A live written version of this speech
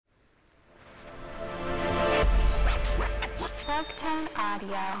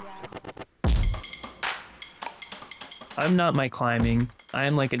I'm not my climbing. I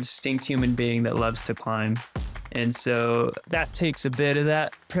am like a distinct human being that loves to climb. And so that takes a bit of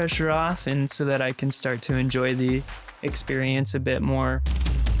that pressure off, and so that I can start to enjoy the experience a bit more.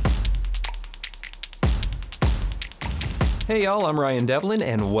 Hey y'all, I'm Ryan Devlin,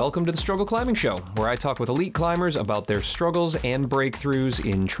 and welcome to the Struggle Climbing Show, where I talk with elite climbers about their struggles and breakthroughs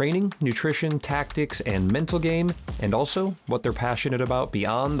in training, nutrition, tactics, and mental game, and also what they're passionate about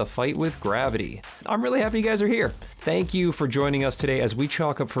beyond the fight with gravity. I'm really happy you guys are here. Thank you for joining us today as we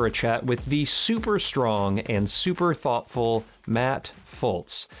chalk up for a chat with the super strong and super thoughtful Matt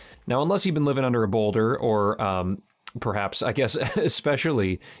Fultz. Now, unless you've been living under a boulder, or perhaps, I guess,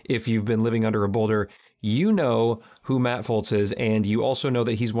 especially if you've been living under a boulder, you know who Matt Fultz is, and you also know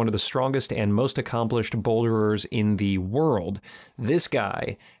that he's one of the strongest and most accomplished boulderers in the world. This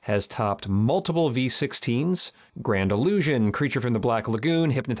guy has topped multiple V16s, Grand Illusion, Creature from the Black Lagoon,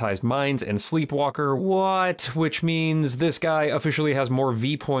 Hypnotized Minds, and Sleepwalker. What? Which means this guy officially has more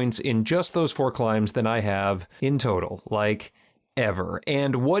V points in just those 4 climbs than I have in total. Like, ever.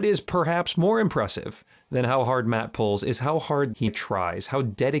 And what is perhaps more impressive than how hard Matt pulls is how hard he tries, how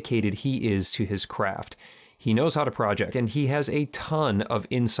dedicated he is to his craft. He knows how to project, and he has a ton of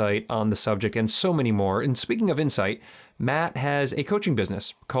insight on the subject and so many more. And speaking of insight, Matt has a coaching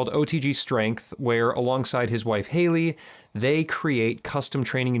business called OTG Strength, where alongside his wife Haley, they create custom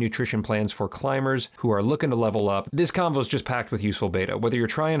training and nutrition plans for climbers who are looking to level up. This convo is just packed with useful beta. Whether you're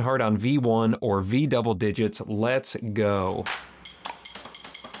trying hard on V1 or V double digits, let's go.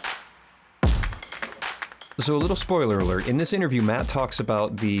 So a little spoiler alert, in this interview, Matt talks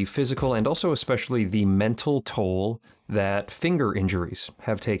about the physical and also especially the mental toll that finger injuries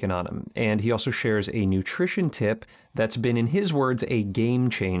have taken on him. And he also shares a nutrition tip that's been, in his words, a game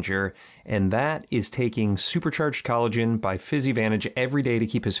changer. And that is taking supercharged collagen by PhysiVantage every day to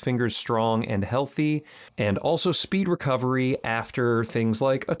keep his fingers strong and healthy, and also speed recovery after things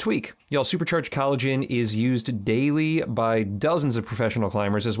like a tweak. Y'all, supercharged collagen is used daily by dozens of professional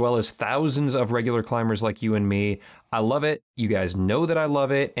climbers, as well as thousands of regular climbers like you and me. I love it. You guys know that I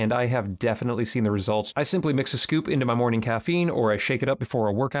love it, and I have definitely seen the results. I simply mix a scoop into my morning caffeine, or I shake it up before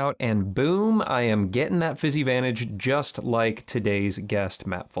a workout, and boom, I am getting that PhysiVantage just like today's guest,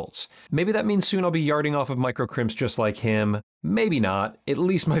 Matt Fultz. Maybe that means soon I'll be yarding off of microcrimps just like him. Maybe not. At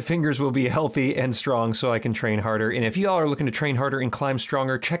least my fingers will be healthy and strong so I can train harder. And if y'all are looking to train harder and climb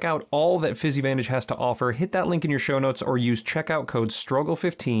stronger, check out all that PhysiVantage has to offer. Hit that link in your show notes or use checkout code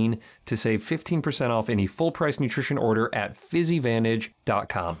STRUGGLE15 to save 15% off any full price nutrition order at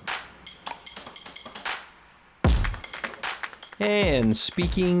PhysiVantage.com. And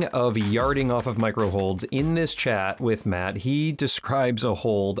speaking of yarding off of micro holds, in this chat with Matt, he describes a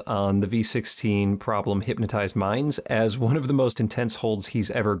hold on the V16 problem Hypnotized Minds as one of the most intense holds he's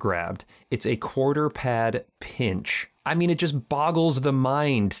ever grabbed. It's a quarter pad pinch. I mean, it just boggles the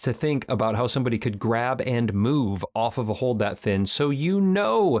mind to think about how somebody could grab and move off of a hold that thin. So you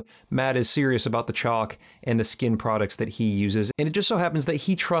know Matt is serious about the chalk and the skin products that he uses. And it just so happens that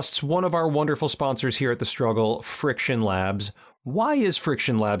he trusts one of our wonderful sponsors here at The Struggle, Friction Labs. Why is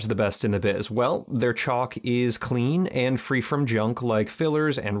Friction Labs the best in the biz? Well, their chalk is clean and free from junk like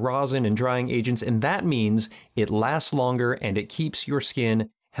fillers and rosin and drying agents, and that means it lasts longer and it keeps your skin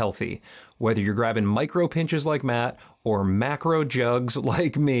healthy. Whether you're grabbing micro pinches like Matt or macro jugs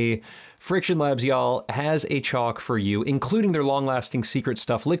like me, Friction Labs, y'all, has a chalk for you, including their long-lasting secret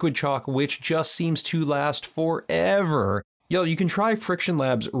stuff, liquid chalk, which just seems to last forever. Yo, you can try Friction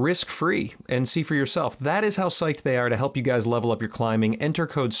Labs risk-free and see for yourself. That is how psyched they are to help you guys level up your climbing. Enter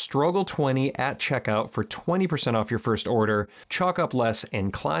code STRUGGLE20 at checkout for 20% off your first order. Chalk up less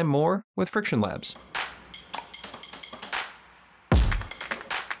and climb more with Friction Labs.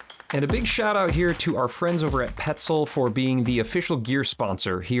 And a big shout out here to our friends over at Petzl for being the official gear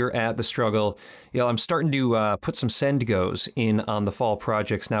sponsor here at The Struggle. I'm starting to put some send goes in on the fall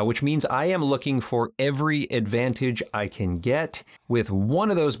projects now, which means I am looking for every advantage I can get, with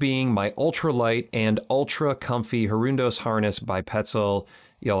one of those being my ultralight and ultra comfy Harundos harness by Petzl.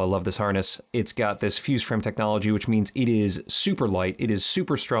 I love this harness. It's got this fuse frame technology, which means it is super light, it is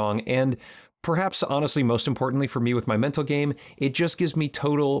super strong, and perhaps, honestly, most importantly for me with my mental game, it just gives me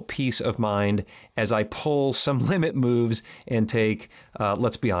total peace of mind as I pull some limit moves and take,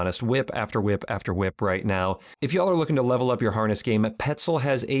 let's be honest, whip after whip after whip right now. If y'all are looking to level up your harness game, Petzl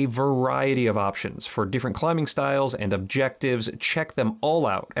has a variety of options for different climbing styles and objectives. Check them all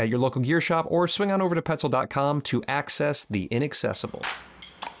out at your local gear shop or swing on over to Petzl.com to access the inaccessible.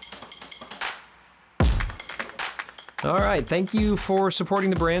 All right. Thank you for supporting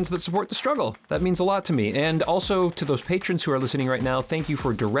the brands that support the struggle. That means a lot to me. And also to those patrons who are listening right now, thank you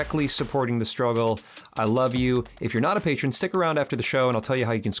for directly supporting the struggle. I love you. If you're not a patron, stick around after the show and I'll tell you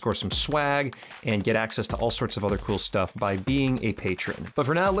how you can score some swag and get access to all sorts of other cool stuff by being a patron. But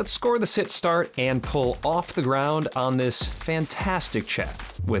for now, let's score the sit start and pull off the ground on this fantastic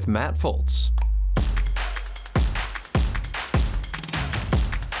chat with Matt Fultz.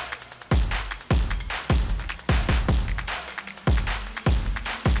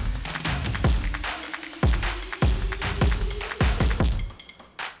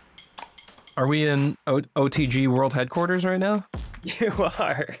 Are we in OTG World Headquarters right now? You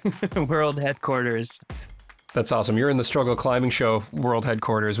are. World Headquarters. That's awesome. You're in the Struggle Climbing Show World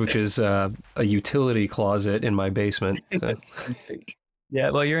Headquarters, which is a utility closet in my basement. So. Yeah,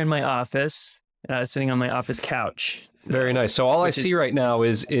 well, you're in my office, sitting on my office couch. So, very nice. So all I see right now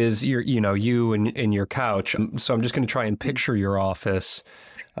is you and your couch. So I'm just going to try and picture your office.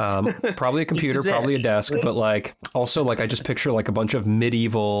 Probably a computer, probably a desk, but also I just picture a bunch of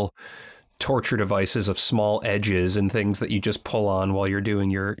medieval torture devices of small edges and things that you just pull on while you're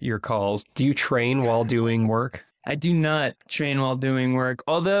doing your calls. Do you train while doing work? I do not train while doing work,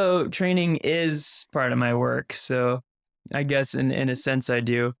 although training is part of my work. So I guess in a sense I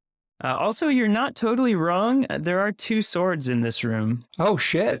do. Also, you're not totally wrong. There are 2 swords in this room. Oh,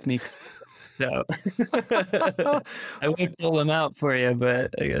 shit. With me. So I won't pull them out for you,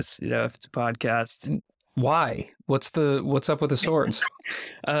 but I guess, if it's a podcast. Why? What's up with the swords?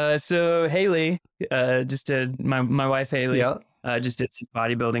 So Haley, just did my wife Haley, just did some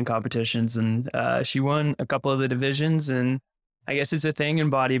bodybuilding competitions, and she won a couple of the divisions. And I guess it's a thing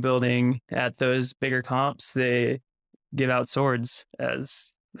in bodybuilding at those bigger comps. They give out swords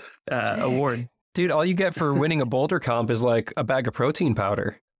as award. Dude, all you get for winning a boulder comp is a bag of protein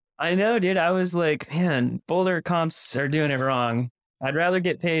powder. I know, dude. I was like, man, boulder comps are doing it wrong. I'd rather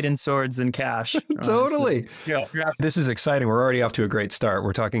get paid in swords than cash. Totally. Yeah. This is exciting. We're already off to a great start.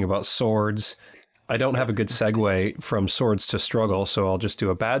 We're talking about swords. I don't have a good segue from swords to struggle, so I'll just do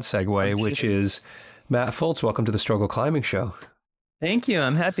a bad segue, which is Matt Fultz. Welcome to the Struggle Climbing Show. Thank you.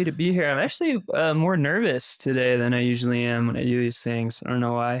 I'm happy to be here. I'm actually more nervous today than I usually am when I do these things. I don't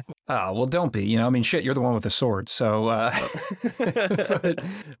know why. Oh, well, don't be. Shit, you're the one with the sword. So,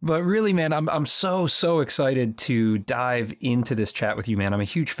 but really, man, I'm so excited to dive into this chat with you, man. I'm a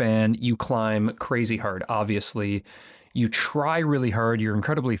huge fan. You climb crazy hard, obviously. You try really hard. You're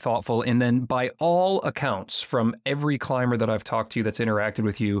incredibly thoughtful. And then by all accounts, from every climber that I've talked to that's interacted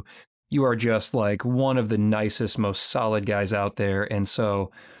with you, you are just one of the nicest, most solid guys out there. And so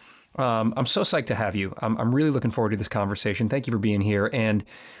I'm so psyched to have you. I'm really looking forward to this conversation. Thank you for being here. And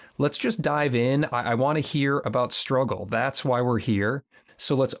let's just dive in. I want to hear about struggle. That's why we're here.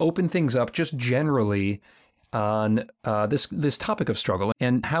 So let's open things up just generally on this topic of struggle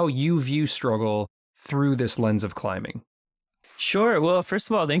and how you view struggle through this lens of climbing. Sure. Well, first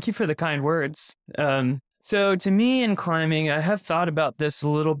of all, thank you for the kind words. So to me in climbing, I have thought about this a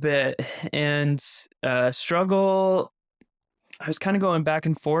little bit, and struggle, I was kind of going back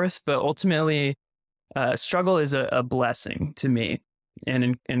and forth, but ultimately struggle is a blessing to me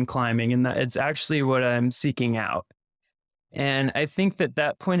and in climbing, and that it's actually what I'm seeking out. And I think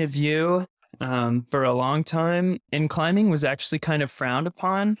that point of view for a long time in climbing was actually kind of frowned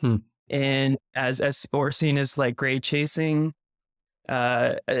upon and as or seen as grade chasing.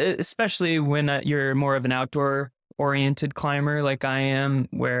 Especially when you're more of an outdoor oriented climber like I am,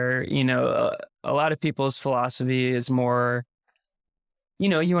 where, a lot of people's philosophy is more, you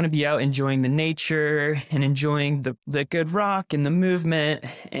want to be out enjoying the nature and enjoying the good rock and the movement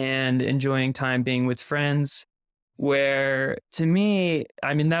and enjoying time being with friends. Where to me,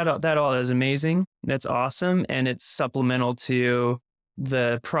 I mean, that all is amazing. That's awesome. And it's supplemental to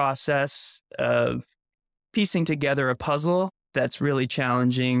the process of piecing together a puzzle that's really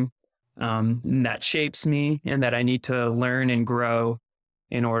challenging, and that shapes me and that I need to learn and grow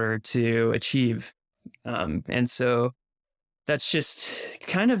in order to achieve. And so that's just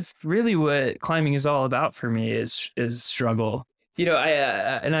kind of really what climbing is all about for me is struggle.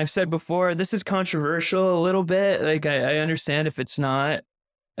 And I've said before, this is controversial a little bit. I understand if it's not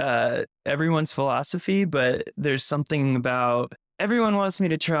everyone's philosophy, but there's something about everyone wants me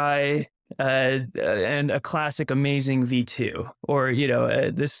to try and a classic amazing V2 or,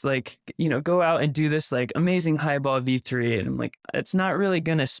 this go out and do this amazing highball V3. And I'm like, it's not really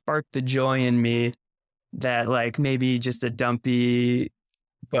going to spark the joy in me that maybe just a dumpy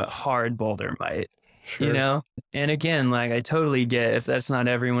but hard boulder might, Sure. And again, I totally get if that's not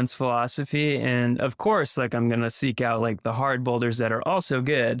everyone's philosophy. And of course, I'm going to seek out the hard boulders that are also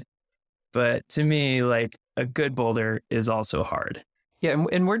good. But to me, a good boulder is also hard. Yeah,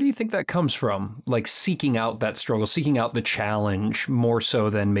 and where do you think that comes from? Like seeking out that struggle, seeking out the challenge more so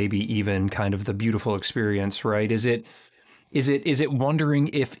than maybe even kind of the beautiful experience, right? Is it wondering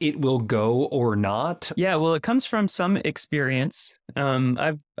if it will go or not? Yeah, well, it comes from some experience.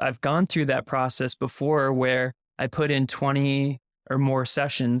 I've gone through that process before where I put in 20 or more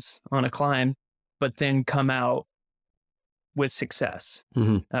sessions on a climb, but then come out with success,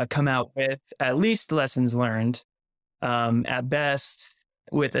 come out with at least lessons learned, at best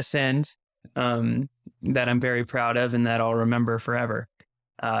with ascend, that I'm very proud of and that I'll remember forever.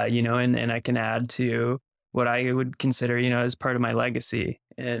 And I can add to what I would consider, as part of my legacy.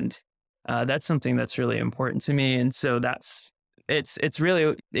 And that's something that's really important to me. And so it's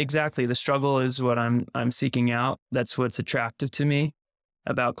really exactly the struggle is what I'm seeking out. That's what's attractive to me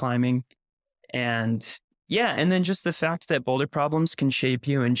about climbing. And yeah, and then just the fact that boulder problems can shape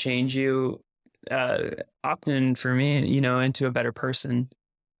you and change you, often for me, into a better person.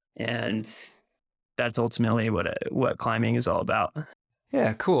 And that's ultimately what climbing is all about.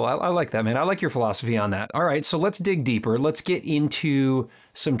 Yeah, cool. I like that, man. I like your philosophy on that. All right, so let's dig deeper. Let's get into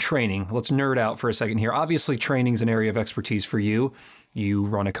some training. Let's nerd out for a second here. Obviously, training is an area of expertise for you. You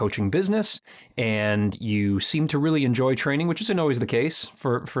run a coaching business, and you seem to really enjoy training, which isn't always the case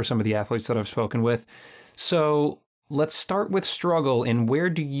for some of the athletes that I've spoken with. So let's start with struggle. And where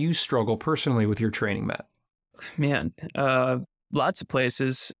do you struggle personally with your training, Matt? Man, lots of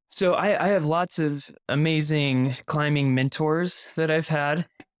places. So I have lots of amazing climbing mentors that I've had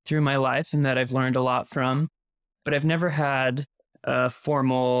through my life and that I've learned a lot from, but I've never had a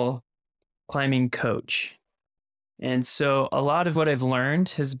formal climbing coach. And so a lot of what I've learned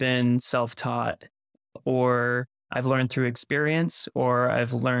has been self-taught, or I've learned through experience, or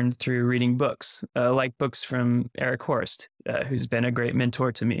I've learned through reading books, like books from Eric Horst, who's been a great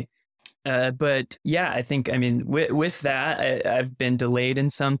mentor to me. But yeah, I think, with that, I've been delayed in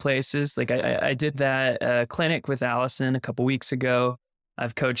some places. Like I did that clinic with Allison a couple weeks ago.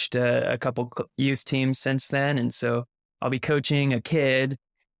 I've coached a couple youth teams since then. And so I'll be coaching a kid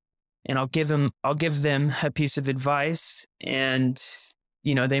and I'll give them a piece of advice and,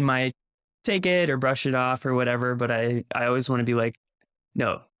 they might take it or brush it off or whatever. But I always want to be like,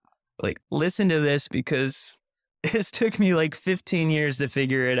 no, like listen to this because it took me like 15 years to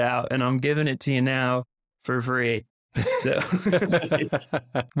figure it out, and I'm giving it to you now for free. So,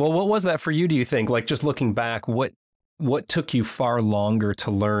 well, what was that for you, do you think? Like, just looking back, what took you far longer to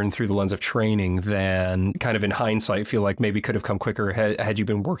learn through the lens of training than kind of in hindsight feel like maybe could have come quicker had you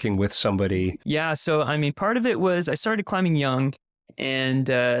been working with somebody? Yeah. So, part of it was I started climbing young, and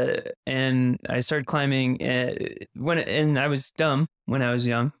I started climbing and I was dumb when I was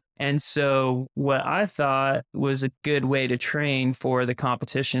young. And so what I thought was a good way to train for the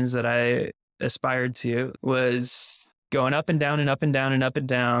competitions that I aspired to was going up and down and up and down and up and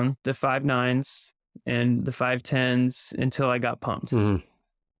down the 5.9s and the 5.10s until I got pumped. Mm-hmm.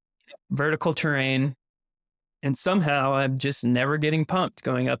 Vertical terrain. And somehow I'm just never getting pumped,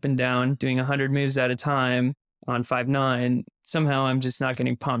 going up and down, doing 100 moves at a time on 5.9. Somehow I'm just not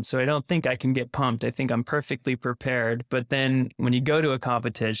getting pumped. So I don't think I can get pumped. I think I'm perfectly prepared. But then when you go to a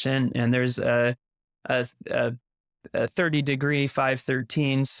competition and there's a 30-degree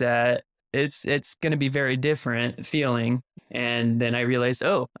 513 set, it's going to be very different feeling. And then I realized,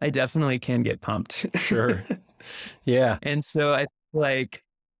 oh, I definitely can get pumped. Sure. Yeah. And so I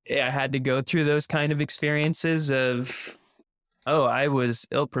had to go through those kind of experiences of, oh, I was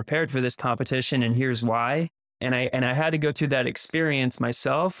ill prepared for this competition and here's why. And I had to go through that experience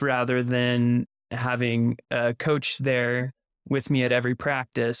myself rather than having a coach there with me at every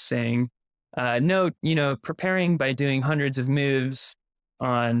practice saying, no, preparing by doing hundreds of moves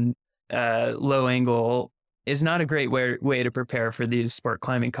on low angle is not a great way to prepare for these sport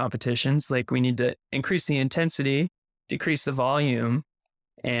climbing competitions. Like, we need to increase the intensity, decrease the volume,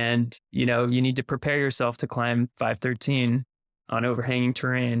 and, you need to prepare yourself to climb 513 on overhanging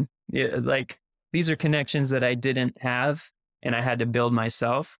terrain. Like, these are connections that I didn't have and I had to build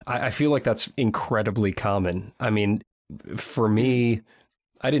myself. I feel like that's incredibly common. For me,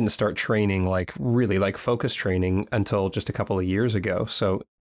 I didn't start training really focus training until just a couple of years ago. So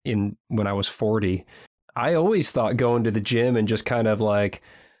when I was 40, I always thought going to the gym and just kind of like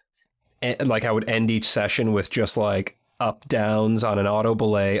I would end each session with just like up downs on an auto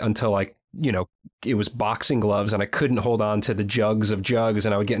belay until it was boxing gloves and I couldn't hold on to the jugs of jugs,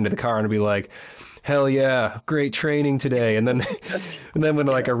 and I would get into the car and I'd be like, hell yeah, great training today. And then when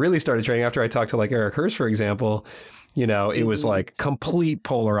I really started training, after I talked to like Eric Hurst, for example, it was like complete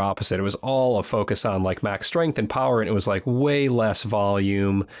polar opposite. It was all a focus on like max strength and power, and it was like way less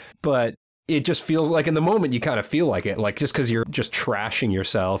volume. But it just feels like in the moment you kind of feel like it, like just because you're just trashing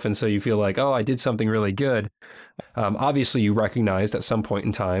yourself. And so you feel like, oh, I did something really good. Obviously, you recognized at some point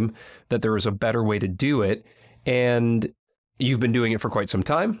in time that there was a better way to do it. And you've been doing it for quite some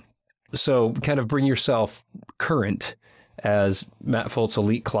time. So kind of bring yourself current as Matt Fultz,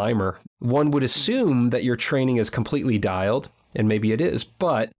 elite climber. One would assume that your training is completely dialed, and maybe it is,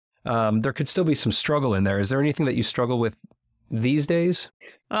 but there could still be some struggle in there. Is there anything that you struggle with these days?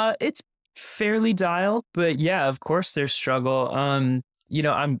 It's fairly dialed, but yeah, of course there's struggle. I'm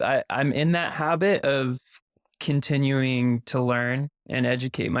in that habit of continuing to learn and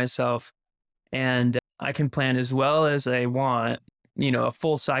educate myself, and I can plan as well as I want, a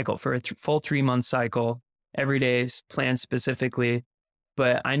full cycle for a full 3-month cycle, every day is planned specifically.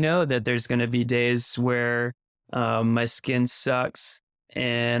 But I know that there's going to be days where my skin sucks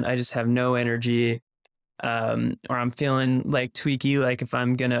and I just have no energy, or I'm feeling like tweaky, like if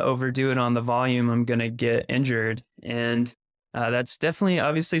I'm going to overdo it on the volume, I'm going to get injured. And that's definitely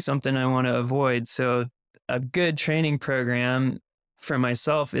obviously something I want to avoid. So a good training program for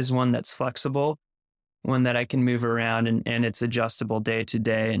myself is one that's flexible, one that I can move around and it's adjustable day to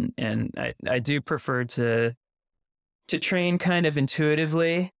day. And I do prefer to train kind of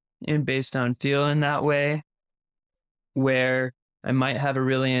intuitively and based on feeling that way, where I might have a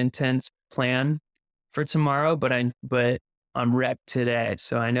really intense plan for tomorrow, but I'm wrecked today.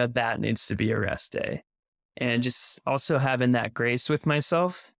 So I know that needs to be a rest day. And just also having that grace with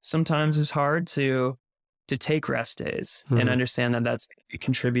myself sometimes is hard to take rest days and understand that that's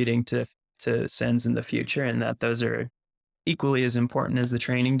contributing to sins in the future, and that those are equally as important as the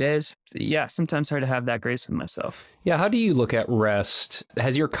training days. So yeah, sometimes hard to have that grace with myself. Yeah, how do you look at rest?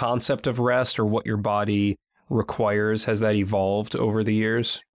 Has your concept of rest or what your body requires, has that evolved over the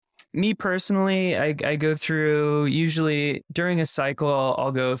years? Me personally, I go through, usually during a cycle,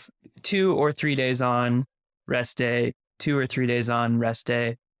 I'll go 2 or 3 days on, rest day, 2 or 3 days on, rest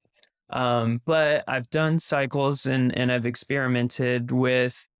day. But I've done cycles and I've experimented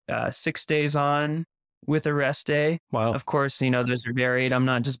with 6 days on with a rest day. Wow. Of course, those are varied. I'm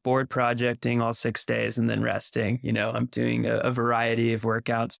not just board projecting all 6 days and then resting. I'm doing a variety of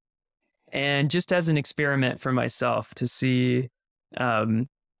workouts. And just as an experiment for myself to see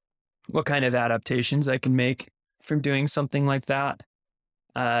what kind of adaptations I can make from doing something like that.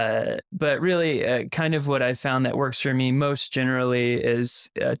 But really, kind of what I found that works for me most generally is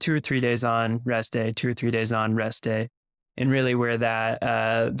 2 or 3 days on, rest day, 2 or 3 days on, rest day. And really where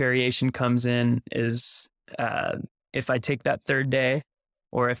that variation comes in is if I take that third day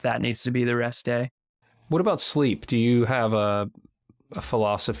or if that needs to be the rest day. What about sleep? Do you have a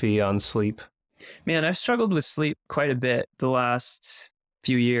philosophy on sleep? Man, I've struggled with sleep quite a bit the last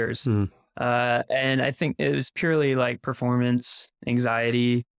few years. And I think it was purely like performance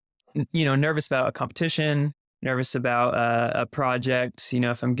anxiety, nervous about a competition, nervous about a project,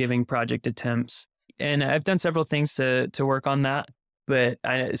 if I'm giving project attempts. And I've done several things to work on that, but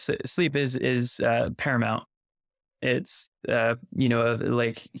sleep is paramount. It's,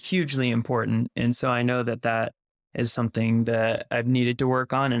 like hugely important. And so I know that is something that I've needed to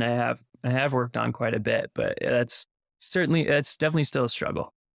work on, and I have worked on quite a bit, but that's definitely still a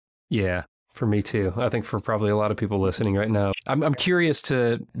struggle. Yeah, for me too. I think for probably a lot of people listening right now. I'm curious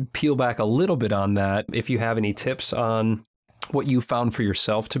to peel back a little bit on that. If you have any tips on what you found for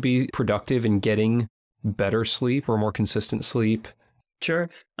yourself to be productive in getting better sleep or more consistent sleep. Sure.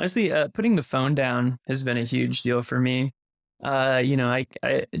 Honestly, putting the phone down has been a huge deal for me. I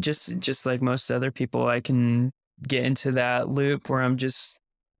just like most other people, I can get into that loop where I'm just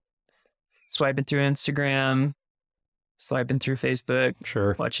swiping through Instagram, swiping through Facebook,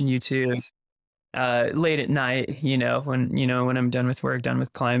 sure, watching YouTube, late at night, when I'm done with work, done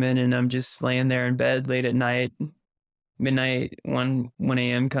with climbing, and I'm just laying there in bed late at night, midnight, 1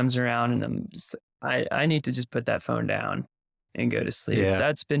 a.m. comes around, and I'm just, I need to just put that phone down and go to sleep. Yeah.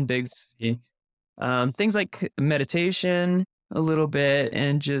 That's been big for me. Things like meditation a little bit,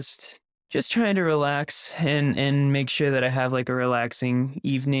 and just trying to relax and make sure that I have like a relaxing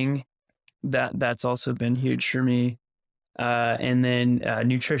evening. That's also been huge for me. And then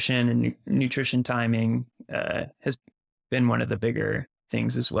nutrition and nutrition timing has been one of the bigger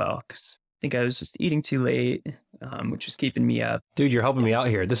things as well, because I think I was just eating too late, which was keeping me up. Dude, you're helping me out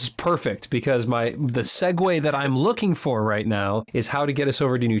here. This is perfect, because the segue that I'm looking for right now is how to get us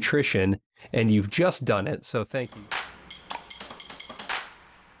over to nutrition, and you've just done it, so thank you.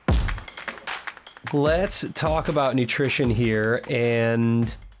 Let's talk about nutrition here.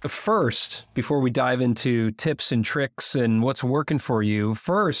 And first, before we dive into tips and tricks and what's working for you,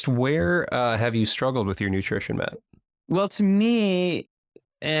 first, where have you struggled with your nutrition, Matt? Well, to me,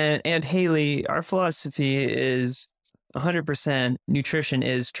 and Haley, our philosophy is 100% nutrition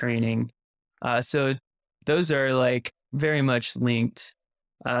is training. So those are like very much linked.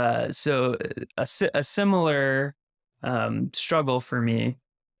 So a similar struggle for me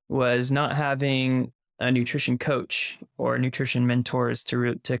was not having a nutrition coach or nutrition mentors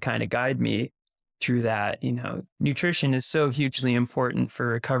to kind of guide me through that. Nutrition is so hugely important for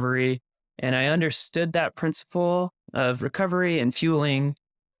recovery. And I understood that principle of recovery and fueling.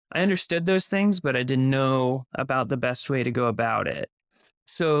 I understood those things, but I didn't know about the best way to go about it.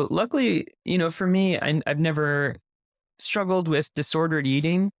 So luckily, for me, I've never struggled with disordered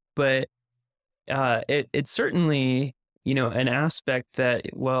eating, but it's certainly, an aspect that,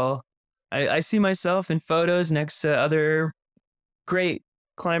 well, I see myself in photos next to other great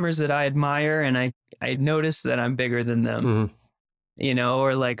climbers that I admire, and I notice that I'm bigger than them,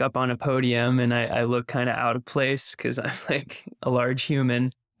 or like up on a podium, and I look kind of out of place because I'm like a large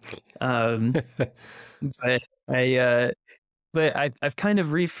human. But I've kind of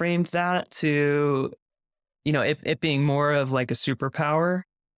reframed that to, it being more of like a superpower,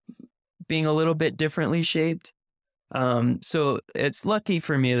 being a little bit differently shaped. So it's lucky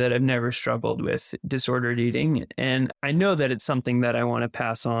for me that I've never struggled with disordered eating. And I know that it's something that I want to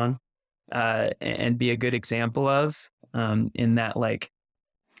pass on, and be a good example of, in that, like,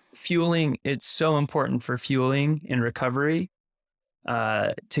 fueling, it's so important for fueling and recovery,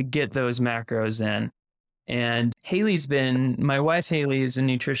 to get those macros in. And my wife Haley is a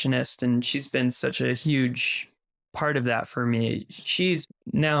nutritionist, and she's been such a huge part of that for me. She's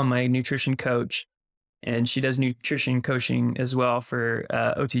now my nutrition coach, and she does nutrition coaching as well for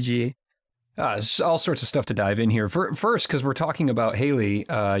OTG. There's all sorts of stuff to dive in here. First, because we're talking about Haley,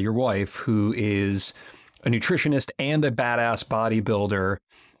 your wife, who is a nutritionist and a badass bodybuilder.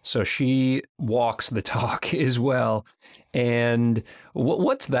 So she walks the talk as well. And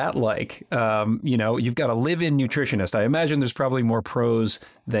what's that like? You've got a live-in nutritionist. I imagine there's probably more pros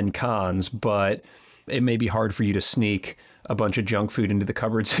than cons, but it may be hard for you to sneak a bunch of junk food into the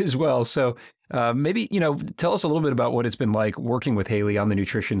cupboards as well. So maybe, tell us a little bit about what it's been like working with Haley on the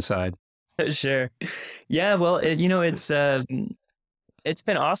nutrition side. Sure. Yeah, well, it's been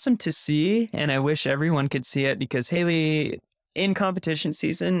awesome to see, and I wish everyone could see it, because Haley, in competition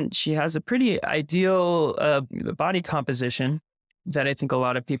season, she has a pretty ideal body composition that I think a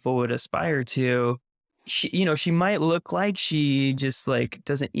lot of people would aspire to. She might look like she just like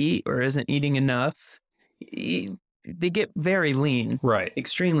doesn't eat or isn't eating enough. They get very lean, right?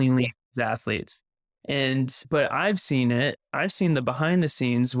 Extremely lean as athletes. But I've seen it. I've seen the behind the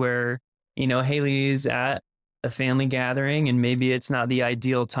scenes where, Haley's at a family gathering, and maybe it's not the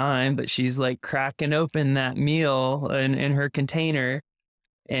ideal time, but she's like cracking open that meal in her container,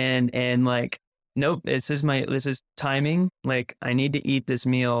 and like, nope, this is timing. Like, I need to eat this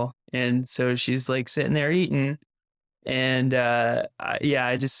meal. And so she's like sitting there eating. And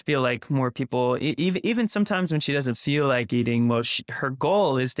I just feel like more people, even sometimes when she doesn't feel like eating, well, her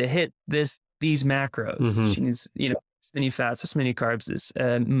goal is to hit these macros. Mm-hmm. She needs, this many fats, this many carbs, this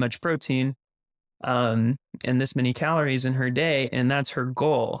much protein, and this many calories in her day. And that's her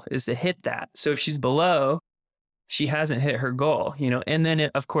goal, is to hit that. So if she's below, she hasn't hit her goal, and then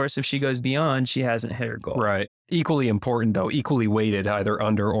of course, if she goes beyond, she hasn't hit her goal. Right. Equally important, though, equally weighted, either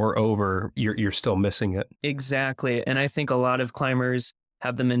under or over, you're still missing it. Exactly. And I think a lot of climbers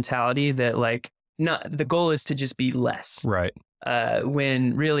have the mentality that, like, the goal is to just be less. Right.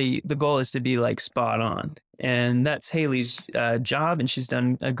 When really the goal is to be like spot on. And that's Haley's job. And she's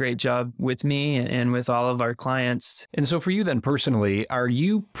done a great job with me and with all of our clients. And so for you then personally, are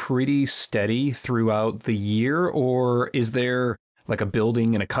you pretty steady throughout the year, or is there like a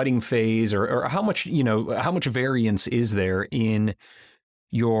building and a cutting phase, or how much variance is there in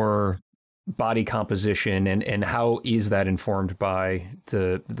your body composition, and how is that informed by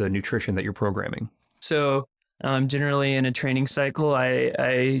the nutrition that you're programming? So generally in a training cycle,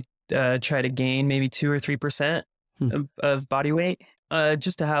 I try to gain maybe 2 or 3% of body weight,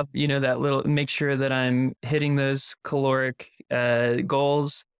 just to have, that little, make sure that I'm hitting those caloric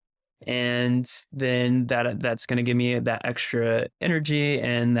goals. And then that's going to give me that extra energy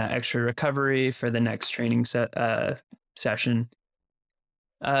and that extra recovery for the next training session.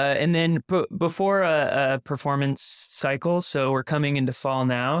 And then before a performance cycle, so we're coming into fall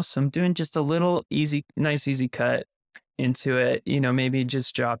now, so I'm doing just a little nice easy cut into it, maybe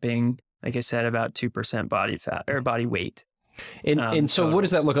just dropping, like I said, about 2% body fat or body weight. And so what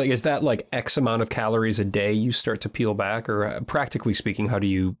does that look like? Is that like X amount of calories a day you start to peel back, or practically speaking, how do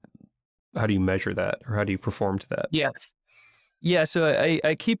you measure that, or how do you perform to that? Yes. Yeah. So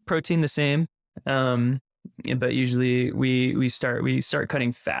I keep protein the same. but usually we start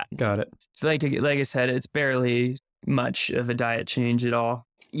cutting fat. Got it. So like I said, it's barely much of a diet change at all.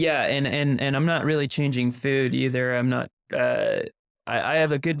 Yeah, and I'm not really changing food either. I'm not. I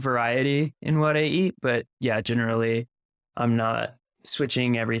have a good variety in what I eat, but yeah, generally, I'm not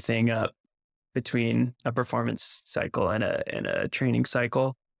switching everything up between a performance cycle and a training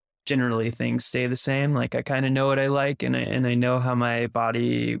cycle. Generally, things stay the same. Like I kind of know what I like, and I know how my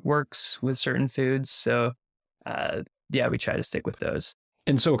body works with certain foods. So, yeah, we try to stick with those.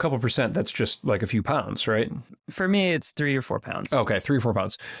 And so a couple percent, that's just like a few pounds, right? For me, it's 3 or 4 pounds. Okay, 3 or 4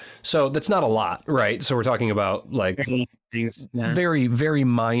 pounds. So that's not a lot, right? So we're talking about like very, very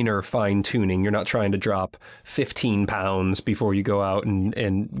minor fine tuning. You're not trying to drop 15 pounds before you go out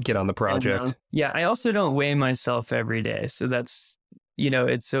and get on the project. Yeah, I also don't weigh myself every day. So that's,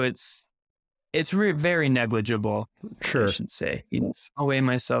 it's very negligible. Sure. I should say. I'll weigh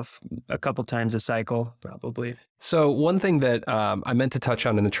myself a couple times a cycle, probably. So one thing that I meant to touch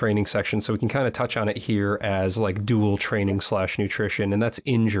on in the training section, so we can kind of touch on it here as like dual training / nutrition, and that's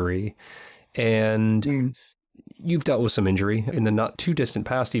injury. And you've dealt with some injury in the not too distant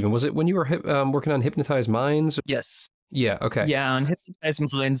past even. Was it when you were working on Hypnotized Minds? Yes. Yeah, okay. Yeah, on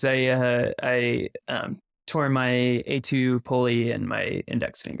Hypnotized Minds, I tore my A2 pulley and my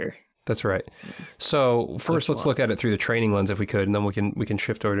index finger. That's right. So first, let's look at it through the training lens if we could, and then we can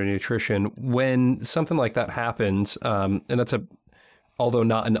shift over to nutrition. When something like that happens, and that's although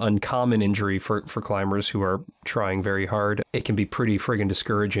not an uncommon injury for climbers who are trying very hard, it can be pretty friggin'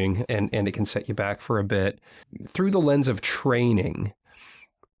 discouraging, and it can set you back for a bit. Through the lens of training,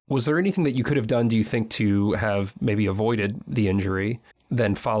 was there anything that you could have done, do you think, to have maybe avoided the injury?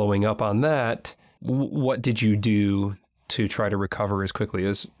 Then following up on that, what did you do to try to recover as quickly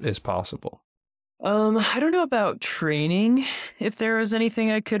as possible? I don't know about training. If there was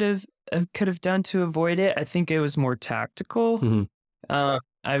anything I could have done to avoid it, I think it was more tactical. Mm-hmm.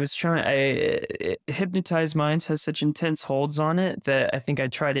 I was Hypnotized Minds has such intense holds on it that I think I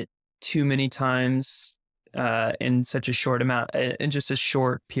tried it too many times in such a short amount, in just a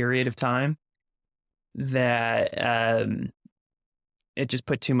short period of time, that it just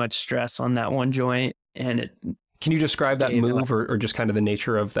put too much stress on that one joint, and it. Can you describe that move or just kind of the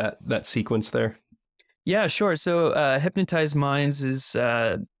nature of that sequence there? Yeah, sure. So Hypnotized Minds is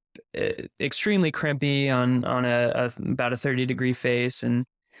extremely crimpy on about a 30-degree face, and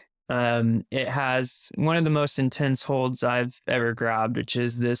it has one of the most intense holds I've ever grabbed, which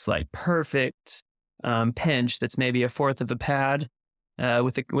is this like perfect pinch that's maybe a fourth of a pad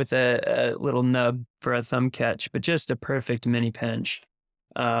with a little nub for a thumb catch, but just a perfect mini pinch.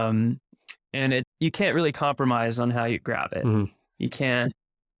 And you can't really compromise on how you grab it. Mm-hmm. You can't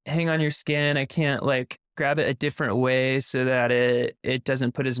hang on your skin. I can't like grab it a different way so that it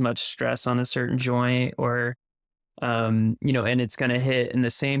doesn't put as much stress on a certain joint, or, and it's going to hit in the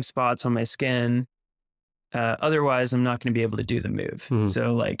same spots on my skin. Otherwise, I'm not going to be able to do the move. Mm-hmm.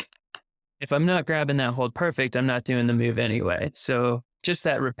 So like, if I'm not grabbing that hold perfect, I'm not doing the move anyway. So just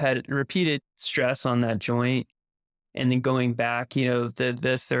that repeated stress on that joint. And then going back,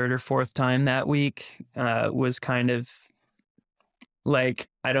 the third or fourth time that week was kind of like,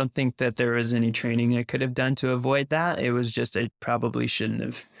 I don't think that there was any training I could have done to avoid that. It was just, I probably shouldn't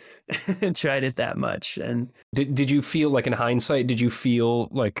have tried it that much. And did you feel like, in hindsight, did you feel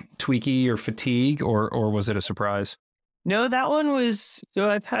like tweaky or fatigue, or was it a surprise? No, that one was, so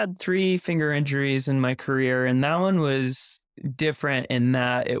I've had 3 finger injuries in my career, and that one was different in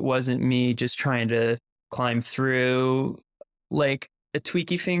that it wasn't me just trying to climb through like a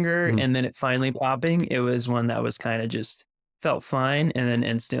tweaky finger and then it finally popping. It was one that was kind of just felt fine, and then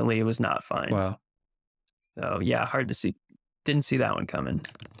instantly it was not fine. Wow. So yeah, hard to see. Didn't see that one coming.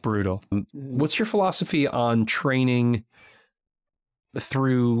 Brutal. What's your philosophy on training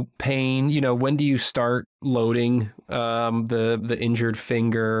through pain? When do you start loading the injured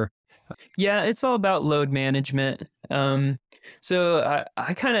finger? Yeah, it's all about load management. So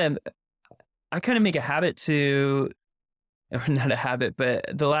I kind of make a habit to, or not a habit, but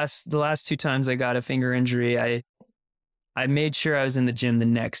the last 2 times I got a finger injury, I made sure I was in the gym the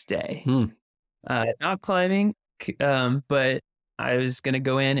next day. Not climbing, but I was going to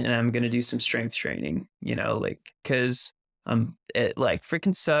go in and I'm going to do some strength training, because it like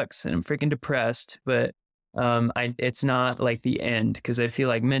freaking sucks and I'm freaking depressed, but it's not like the end, because I feel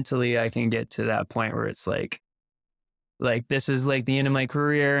like mentally I can get to that point where it's like this is like the end of my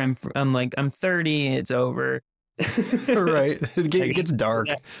career. I'm 30, it's over. Right. It gets dark.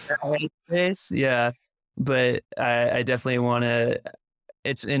 Yeah. But I definitely want to,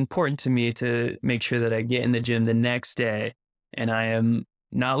 it's important to me to make sure that I get in the gym the next day and I am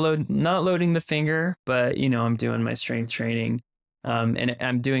not loading the finger, but I'm doing my strength training, and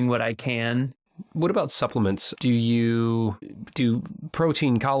I'm doing what I can. What about supplements? Do you do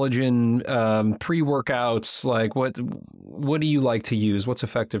protein, collagen, pre-workouts? Like what do you like to use? What's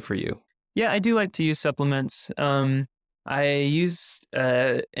effective for you? Yeah, I do like to use supplements. I use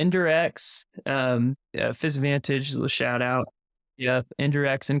Endurex, Fizvantage, little shout out. Yep,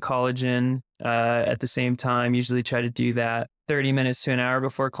 Endurex and collagen at the same time. Usually try to do that 30 minutes to an hour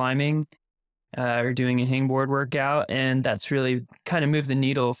before climbing or doing a hangboard workout. And that's really kind of moved the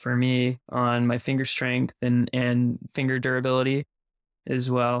needle for me on my finger strength and finger durability as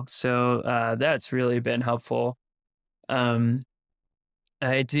well. So that's really been helpful.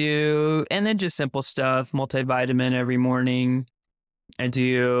 I do, and then just simple stuff, multivitamin every morning. I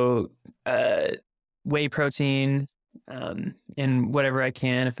do whey protein and whatever I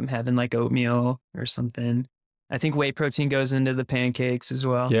can if I'm having like oatmeal or something. I think whey protein goes into the pancakes as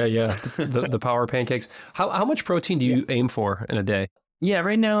well. Yeah. The power pancakes. How much protein do you aim for in a day? Yeah,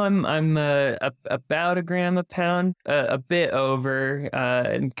 right now I'm about a gram a pound, a bit over,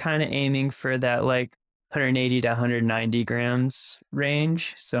 and kind of aiming for that like 180 to 190 grams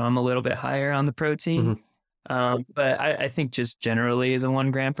range. So I'm a little bit higher on the protein. But I think just generally the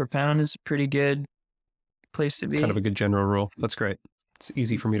 1 gram per pound is a pretty good place to be. Kind of a good general rule. That's great. It's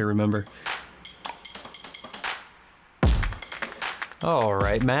easy for me to remember. All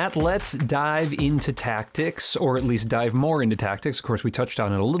right, Matt, let's dive into tactics, or at least dive more into tactics. Of course, we touched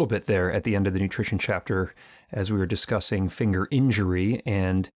on it a little bit there at the end of the nutrition chapter as we were discussing finger injury.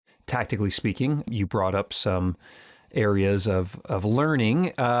 And tactically speaking, you brought up some areas of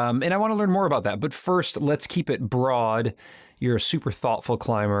learning, and I want to learn more about that. But first, let's keep it broad. You're a super thoughtful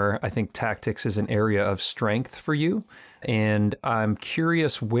climber. I think tactics is an area of strength for you, and I'm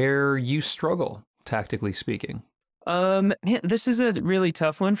curious where you struggle, tactically speaking. This is a really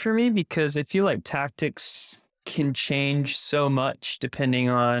tough one for me because I feel like tactics can change so much depending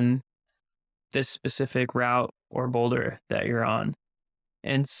on this specific route or boulder that you're on.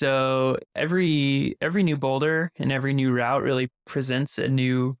 And so every new boulder and every new route really presents a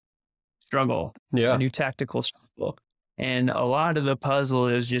new struggle, a new tactical struggle. And a lot of the puzzle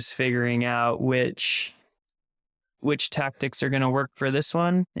is just figuring out which tactics are going to work for this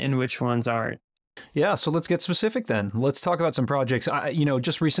one and which ones aren't. Yeah, so let's get specific then. Let's talk about some projects.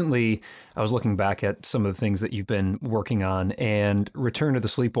 Just recently, I was looking back at some of the things that you've been working on, and Return to the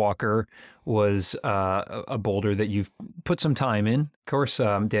Sleepwalker was a boulder that you've put some time in. Of course,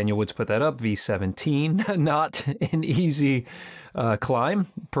 Daniel Woods put that up, V17, not an easy climb,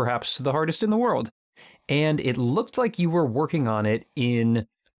 perhaps the hardest in the world. And it looked like you were working on it in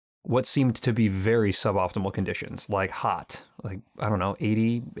what seemed to be very suboptimal conditions, like hot, like, I don't know,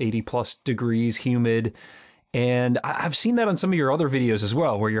 80 plus degrees, humid. And I've seen that on some of your other videos as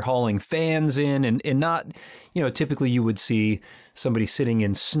well, where you're hauling fans in and not, typically you would see somebody sitting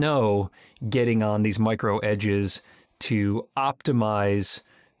in snow getting on these micro edges to optimize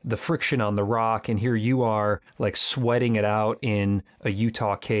the friction on the rock. And here you are like sweating it out in a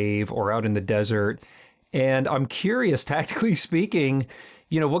Utah cave or out in the desert. And I'm curious, tactically speaking,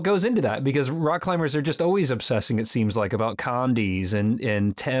 what goes into that? Because rock climbers are just always obsessing, it seems like, about condies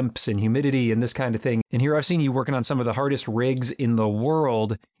and temps and humidity and this kind of thing. And here I've seen you working on some of the hardest rigs in the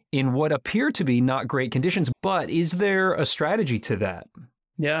world in what appear to be not great conditions. But is there a strategy to that?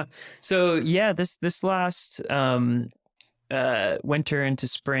 Yeah. So this last winter into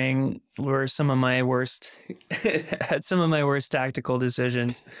spring were some of my worst tactical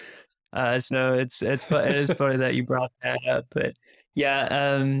decisions. So it is funny that you brought that up, but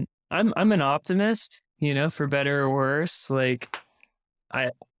yeah, I'm an optimist, for better or worse. Like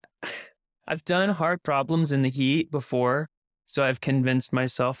I've done hard problems in the heat before, so I've convinced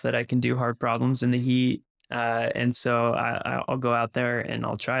myself that I can do hard problems in the heat, and so I'll go out there and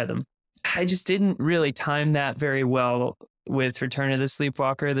I'll try them. I just didn't really time that very well with Return of the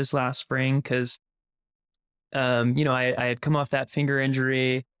Sleepwalker this last spring because, I had come off that finger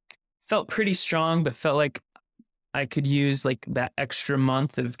injury, felt pretty strong, but felt like I could use like that extra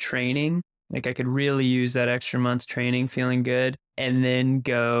month of training. Like I could really use that extra month training, feeling good, and then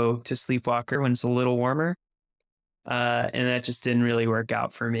go to Sleepwalker when it's a little warmer. And that just didn't really work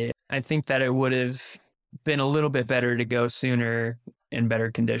out for me. I think that it would have been a little bit better to go sooner in better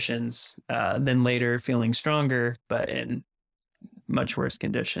conditions than later feeling stronger, but in much worse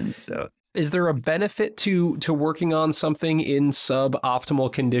conditions. So is there a benefit to working on something in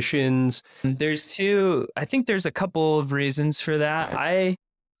suboptimal conditions? I think there's a couple of reasons for that. I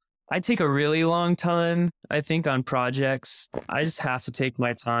take a really long time, I think, on projects. I just have to take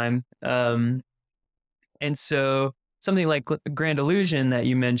my time. And so something like Grand Illusion that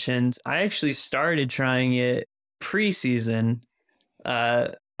you mentioned, I actually started trying it preseason.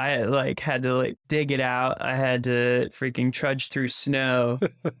 I like had to like dig it out. I had to freaking trudge through snow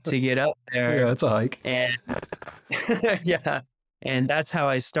to get up there. Yeah, that's a hike. And yeah, and that's how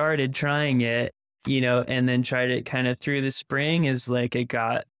I started trying it, and then tried it kind of through the spring is like it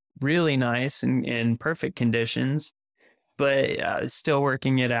got really nice and in perfect conditions, but still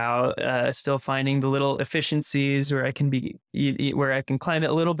working it out, still finding the little efficiencies where I can where I can climb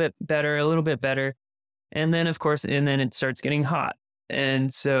it a little bit better. And then, of course, it starts getting hot.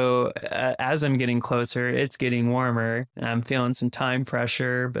 And so as I'm getting closer, it's getting warmer. I'm feeling some time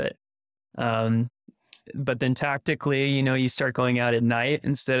pressure, but then tactically, you start going out at night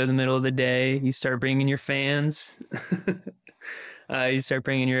instead of the middle of the day. You start bringing your fans. You start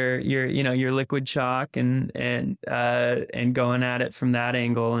bringing your liquid chalk and going at it from that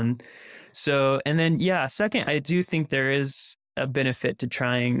angle. And so, and then, yeah, second, I do think there is a benefit to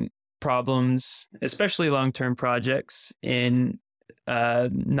trying problems, especially long-term projects in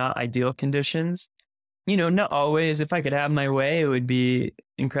not ideal conditions. Not always. If I could have my way, it would be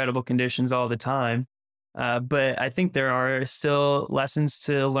incredible conditions all the time. But I think there are still lessons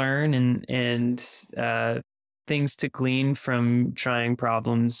to learn and things to glean from trying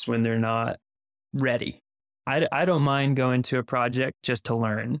problems when they're not ready. I don't mind going to a project just to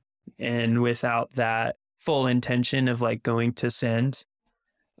learn, and without that full intention of like going to send,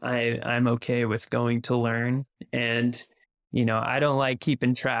 I'm okay with going to learn. And I don't like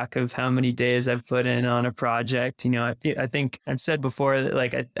keeping track of how many days I've put in on a project. I think I've said before that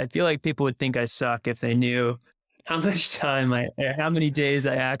like I feel like people would think I suck if they knew how many days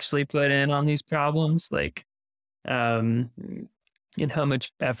I actually put in on these problems, like and how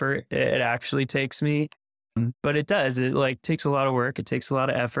much effort it actually takes me. But it does. It like takes a lot of work. It takes a lot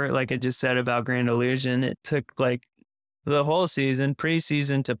of effort. Like I just said about Grand Illusion, it took like the whole season,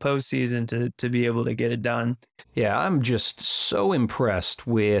 preseason to postseason to be able to get it done. Yeah, I'm just so impressed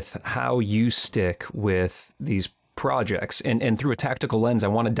with how you stick with these projects. And through a tactical lens, I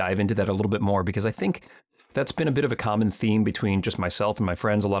want to dive into that a little bit more, because I think that's been a bit of a common theme between just myself and my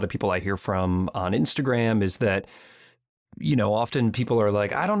friends. A lot of people I hear from on Instagram is that, often people are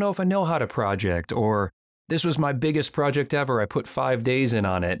like, I don't know if I know how to project, or this was my biggest project ever. I put 5 days in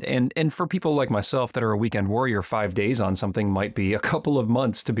on it. And for people like myself that are a weekend warrior, 5 days on something might be a couple of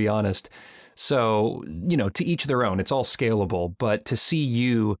months, to be honest. So, to each their own, it's all scalable. But to see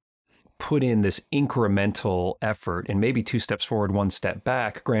you put in this incremental effort and maybe 2 steps forward, 1 step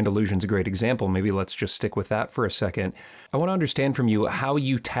back, Grand Illusion's a great example. Maybe let's just stick with that for a second. I want to understand from you how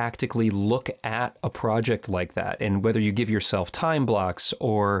you tactically look at a project like that, and whether you give yourself time blocks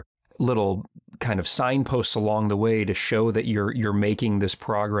or little kind of signposts along the way to show that you're making this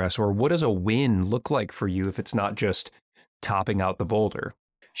progress, or what does a win look like for you if it's not just topping out the boulder?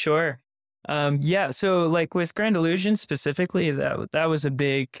 Sure. Yeah. So like with Grand Illusion specifically, that was a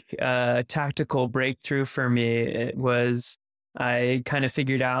big tactical breakthrough for me. It was, I kind of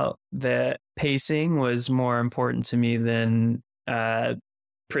figured out that pacing was more important to me than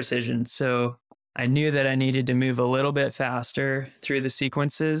precision. So I knew that I needed to move a little bit faster through the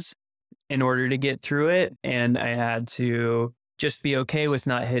sequences in order to get through it. And I had to just be okay with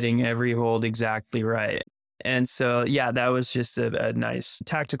not hitting every hold exactly right. And so, yeah, that was just a nice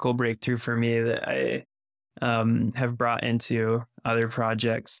tactical breakthrough for me that I have brought into other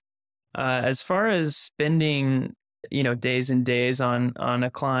projects. As far as spending, days and days on a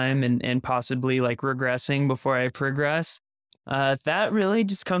climb and possibly like regressing before I progress, that really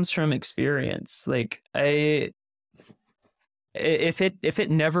just comes from experience. Like if it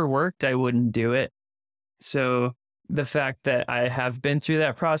never worked, I wouldn't do it. So the fact that I have been through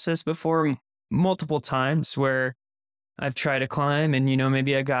that process before multiple times where I've tried to climb and,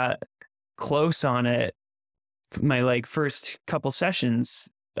 maybe I got close on it my like first couple sessions.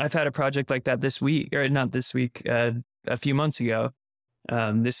 I've had a project like that this week, or not this week, a few months ago,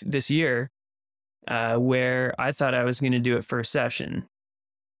 this year, where I thought I was going to do it first session.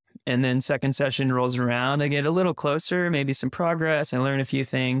 And then second session rolls around, I get a little closer, maybe some progress, I learn a few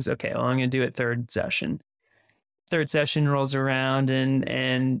things. Okay, well, I'm going to do it third session. Third session rolls around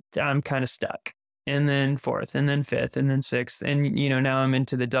and I'm kind of stuck. And then fourth, and then fifth, and then sixth. And, now I'm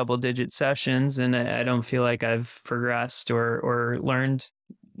into the double digit sessions and I don't feel like I've progressed or learned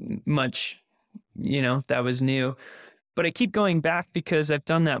much, that was new. But I keep going back because I've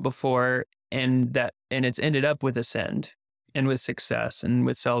done that before and it's ended up with ascend and with success and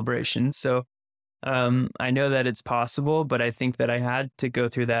with celebration. So I know that it's possible, but I think that I had to go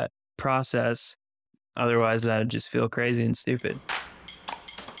through that process. Otherwise, I'd just feel crazy and stupid.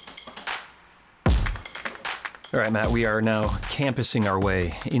 All right, Matt, we are now campusing our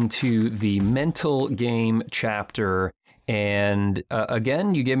way into the mental game chapter. And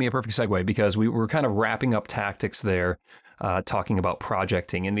again, you gave me a perfect segue because we were kind of wrapping up tactics there, talking about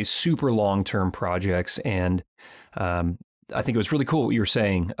projecting and these super long-term projects. And I think it was really cool what you were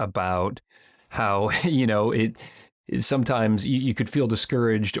saying about how, it sometimes you could feel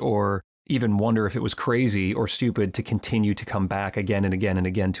discouraged or even wonder if it was crazy or stupid to continue to come back again and again and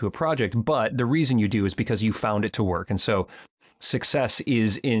again to a project. But the reason you do is because you found it to work. And so success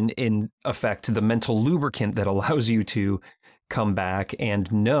is in effect the mental lubricant that allows you to come back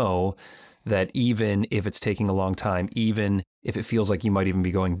and know that even if it's taking a long time, even if it feels like you might even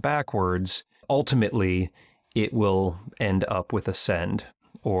be going backwards, ultimately it will end up with ascend,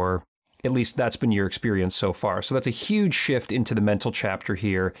 or at least that's been your experience so far. So that's a huge shift into the mental chapter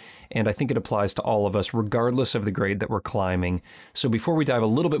here. And I think it applies to all of us, regardless of the grade that we're climbing. So before we dive a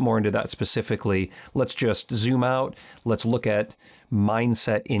little bit more into that specifically, let's just zoom out. Let's look at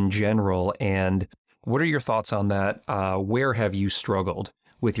mindset in general. And what are your thoughts on that? Where have you struggled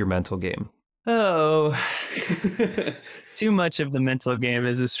with your mental game? Oh, too much of the mental game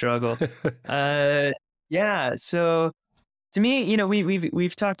is a struggle. Yeah. So to me,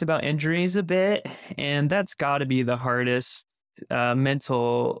 we've talked about injuries a bit, and that's got to be the hardest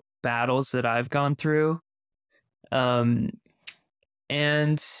mental battles that I've gone through. And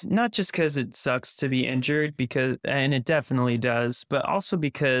not just because it sucks to be injured, and it definitely does, but also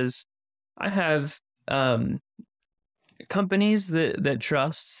because I have companies that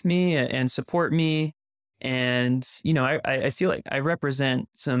trust me and support me. And, I feel like I represent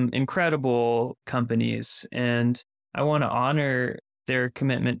some incredible companies, and I want to honor their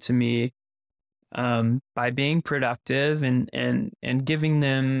commitment to me by being productive and giving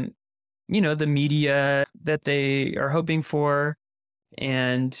them, the media that they are hoping for,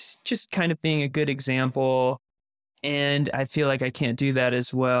 and just kind of being a good example. And I feel like I can't do that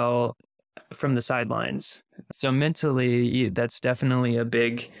as well from the sidelines. So mentally, that's definitely a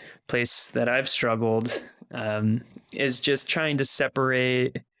big place that I've struggled, is just trying to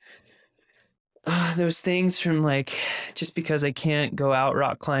separate those things from, like, just because I can't go out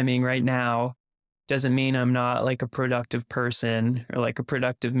rock climbing right now doesn't mean I'm not like a productive person or like a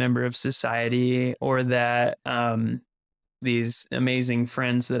productive member of society, or that these amazing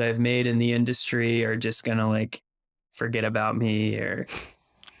friends that I've made in the industry are just gonna like forget about me, or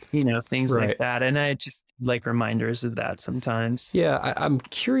things Right. like that. And I just like reminders of that sometimes. Yeah, I'm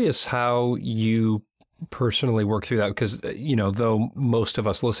curious how you personally work through that, because, though most of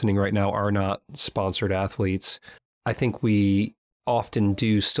us listening right now are not sponsored athletes, I think we often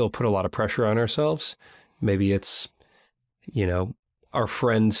do still put a lot of pressure on ourselves. Maybe it's, our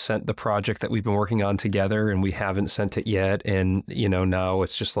friends sent the project that we've been working on together and we haven't sent it yet. And, now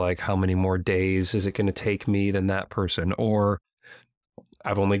it's just like, how many more days is it going to take me than that person? Or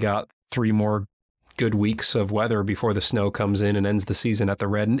I've only got 3 more good weeks of weather before the snow comes in and ends the season at the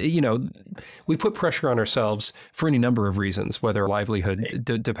red. And, we put pressure on ourselves for any number of reasons, whether livelihood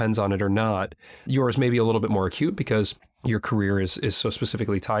depends on it or not. Yours may be a little bit more acute because your career is so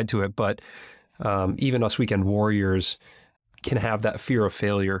specifically tied to it. But even us weekend warriors can have that fear of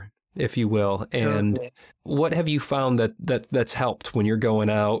failure, if you will. And what have you found that's helped when you're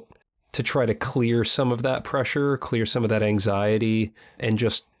going out to try to clear some of that pressure, clear some of that anxiety, and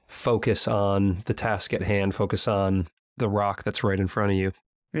just focus on the task at hand, focus on the rock that's right in front of you?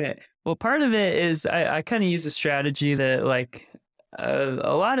 Right. Well, part of it is I kind of use a strategy that, like,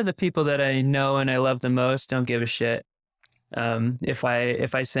 a lot of the people that I know and I love the most don't give a shit if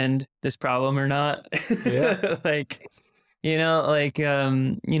I send this problem or not. Yeah.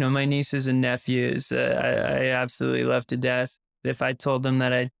 My nieces and nephews, I absolutely love to death. If I told them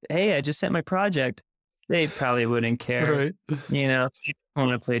that I just sent my project, they probably wouldn't care. Right. I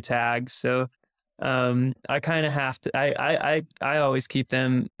want to play tag. So I kind of have to, I always keep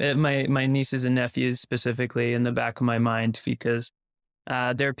them, my nieces and nephews specifically, in the back of my mind, because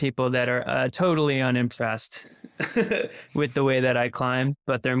they're people that are totally unimpressed with the way that I climb,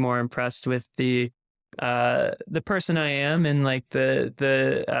 but they're more impressed with the person I am, and like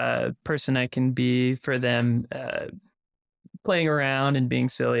the person I can be for them, playing around and being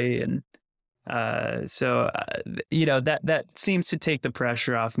silly. And that seems to take the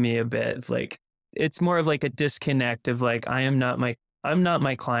pressure off me a bit. Like, it's more of like a disconnect of like, I'm not my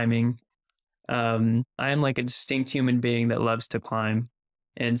climbing. I am like a distinct human being that loves to climb.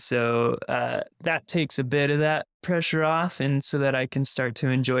 And so that takes a bit of that pressure off, and so that I can start to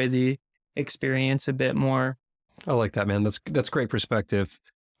enjoy the experience a bit more. I like that, man. That's great perspective.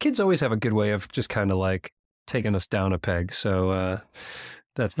 Kids always have a good way of just kind of like taking us down a peg. So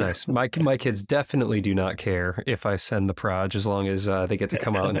That's nice. My kids definitely do not care if I send the proj as long as they get to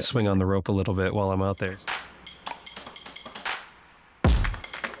come out and swing on the rope a little bit while I'm out there.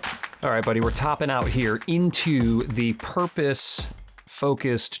 All right, buddy, we're topping out here into the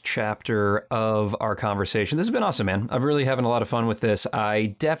purpose-focused chapter of our conversation. This has been awesome, man. I'm really having a lot of fun with this.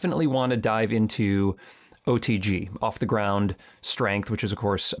 I definitely want to dive into OTG, off the ground strength, which is, of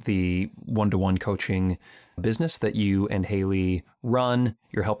course, the one-to-one coaching business that you and Haley run.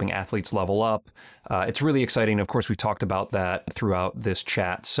 You're helping athletes level up. It's really exciting. Of course, we've talked about that throughout this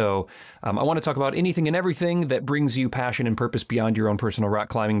chat. So I want to talk about anything and everything that brings you passion and purpose beyond your own personal rock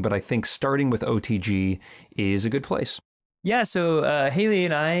climbing. But I think starting with OTG is a good place. Yeah. So Haley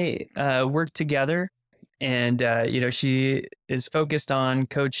and I work together. And, she is focused on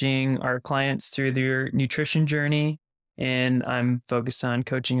coaching our clients through their nutrition journey. And I'm focused on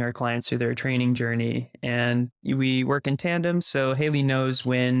coaching our clients through their training journey. And we work in tandem. So Haley knows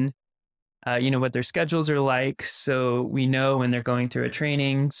when, what their schedules are like. So we know when they're going through a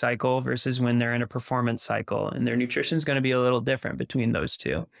training cycle versus when they're in a performance cycle. And their nutrition is going to be a little different between those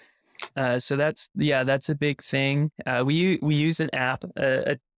two. So that's a big thing. We use an app,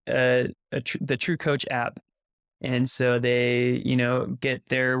 the True Coach app. And so they, get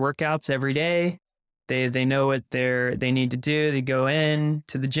their workouts every day. They know what they need to do. They go in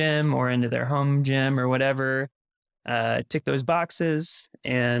to the gym or into their home gym or whatever, tick those boxes.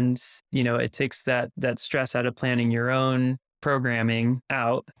 And, it takes that stress out of planning your own programming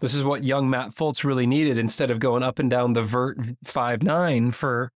out. This is what young Matt Fultz really needed. Instead of going up and down the vert 5.9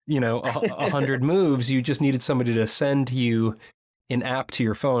 for, 100 moves, you just needed somebody to send you an app to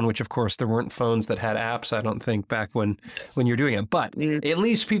your phone, which of course there weren't phones that had apps, I don't think, back when you're doing it. But at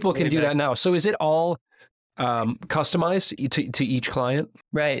least people can do that now. So is it all customized to each client?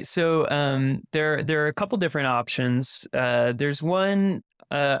 Right. So there are a couple different options. There's one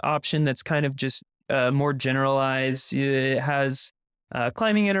option that's kind of just more generalized. It has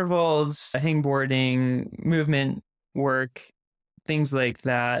climbing intervals, hangboarding, movement work, things like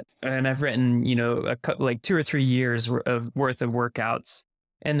that. And I've written, like 2 or 3 years worth of workouts.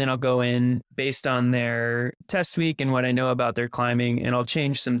 And then I'll go in based on their test week and what I know about their climbing. And I'll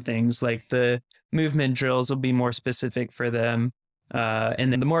change some things, like the movement drills will be more specific for them.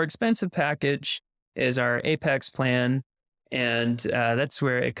 And then the more expensive package is our Apex plan. And that's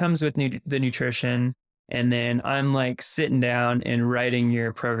where it comes with the nutrition. And then I'm like sitting down and writing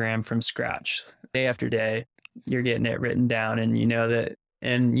your program from scratch day after day. You're getting it written down, and that,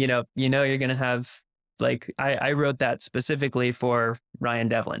 and you're going to have, like, I wrote that specifically for Ryan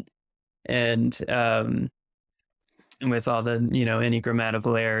Devlin, and with all the, enneagrammatic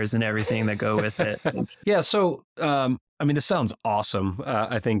layers and everything that go with it. Yeah. So, this sounds awesome.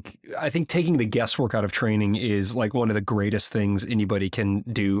 I think taking the guesswork out of training is like one of the greatest things anybody can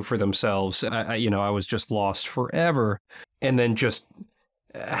do for themselves. I was just lost forever, and then just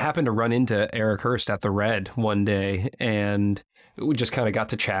happened to run into Eric Hurst at the Red one day, and we just kind of got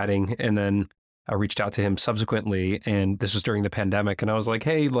to chatting, and then I reached out to him subsequently, and this was during the pandemic, and I was like,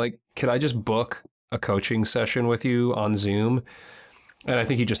 hey, could I just book a coaching session with you on Zoom? And I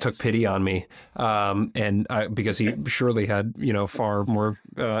think he just took pity on me, because he surely had, far more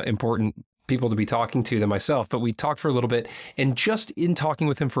important people to be talking to than myself. But we talked for a little bit, and just in talking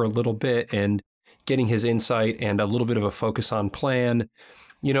with him for a little bit and getting his insight and a little bit of a focus on plan,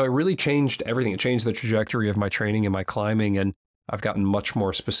 it really changed everything. It changed the trajectory of my training and my climbing, and I've gotten much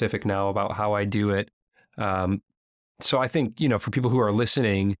more specific now about how I do it. So I think, for people who are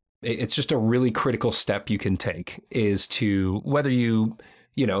listening, it's just a really critical step you can take, is to, whether you,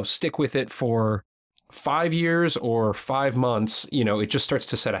 stick with it for 5 years or 5 months, it just starts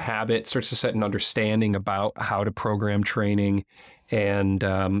to set a habit, starts to set an understanding about how to program training. And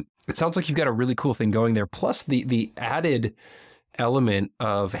it sounds like you've got a really cool thing going there. Plus the added element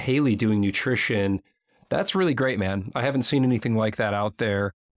of Haley doing nutrition. That's really great, man. I haven't seen anything like that out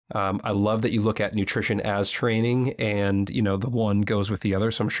there. I love that you look at nutrition as training, and, the one goes with the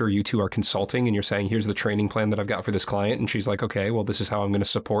other. So I'm sure you two are consulting and you're saying, here's the training plan that I've got for this client. And she's like, okay, well, this is how I'm going to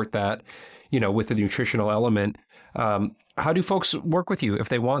support that, with the nutritional element. How do folks work with you if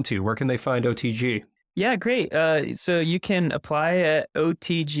they want to? Where can they find OTG? Yeah, great. So you can apply at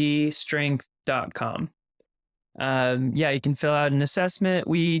otgstrength.com. You can fill out an assessment.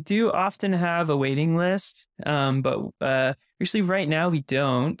 We do often have a waiting list, but usually right now we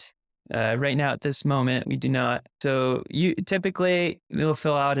don't. Right now at this moment, we do not. So you'll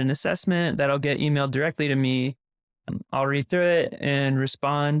fill out an assessment that'll get emailed directly to me. I'll read through it and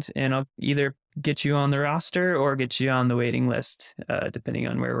respond, and I'll either get you on the roster or get you on the waiting list, depending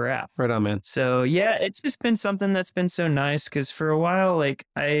on where we're at. Right on, man. So yeah, it's just been something that's been so nice because for a while, like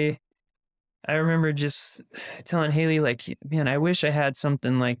I remember just telling Haley, like, man, I wish I had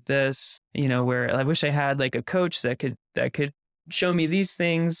something like this, where I wish I had like a coach that could show me these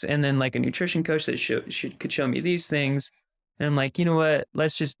things, and then like a nutrition coach that could show me these things. And I'm like, you know what?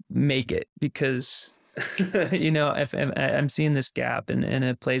 Let's just make it, because if I'm seeing this gap in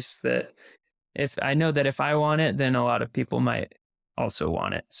a place that if I know that if I want it, then a lot of people might also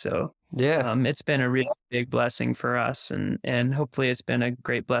want it. So yeah, it's been a really big blessing for us, and hopefully it's been a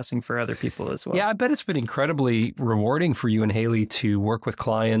great blessing for other people as well. Yeah, I bet it's been incredibly rewarding for you and Haley to work with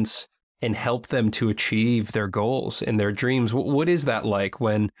clients and help them to achieve their goals and their dreams. What is that like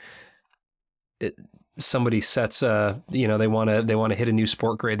when somebody sets they want to hit a new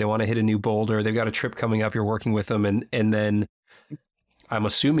sport grade, they want to hit a new boulder, they've got a trip coming up, you're working with them, and then I'm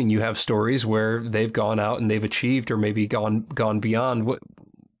assuming you have stories where they've gone out and they've achieved or maybe gone beyond.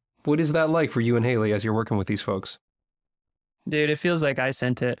 What is that like for you and Haley as you're working with these folks? Dude, it feels like I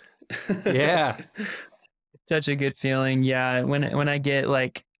sent it. Yeah. Such a good feeling. Yeah. When I get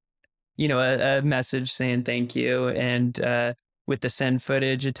like, a message saying thank you, and with the send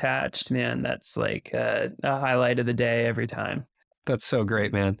footage attached, man, that's like a highlight of the day every time. That's so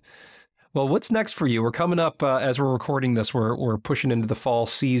great, man. Well, what's next for you? We're coming up as we're recording this. We're pushing into the fall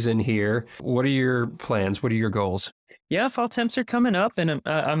season here. What are your plans? What are your goals? Yeah, fall temps are coming up, and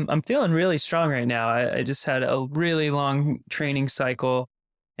I'm feeling really strong right now. I just had a really long training cycle,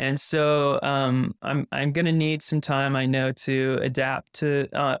 and so I'm gonna need some time, I know, to adapt to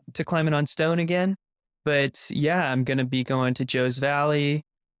climbing on stone again. But yeah, I'm gonna be going to Joe's Valley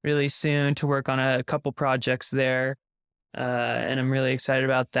really soon to work on a couple projects there, and I'm really excited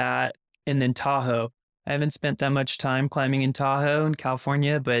about that. And then Tahoe. I haven't spent that much time climbing in Tahoe in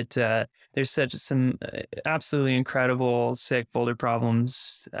California, but there's some absolutely incredible, sick boulder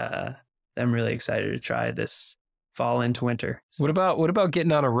problems that I'm really excited to try this fall into winter. What about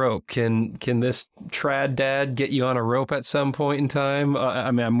getting on a rope? Can this trad dad get you on a rope at some point in time?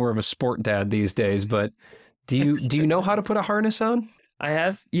 I mean, I'm more of a sport dad these days, but do you know how to put a harness on? I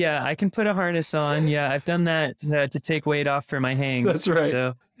have. Yeah, I can put a harness on. Yeah, I've done that to take weight off for my hangs. That's right.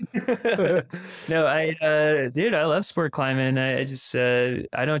 So. No, dude, I love sport climbing. I just,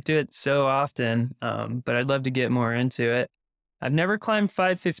 I don't do it so often, but I'd love to get more into it. I've never climbed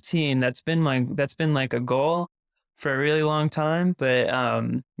 515. That's been like a goal for a really long time, but,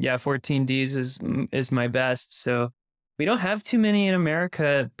 yeah, 14Ds is my best. So we don't have too many in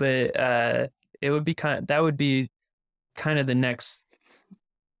America, but, that would be kind of the next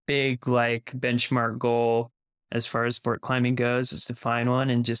big, like, benchmark goal as far as sport climbing goes, is to find one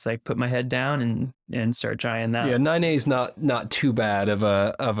and just like put my head down and start trying that. Yeah, 9A is not too bad of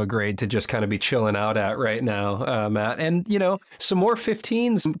a grade to just kind of be chilling out at right now, Matt. And some more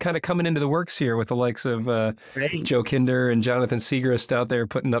 15s kind of coming into the works here with the likes of Joe Kinder and Jonathan Segrist out there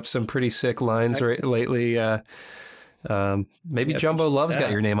putting up some pretty sick lines lately. Maybe Jumbo Love's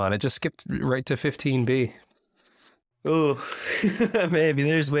got your name on it. Just skipped right to 15B. Oh, maybe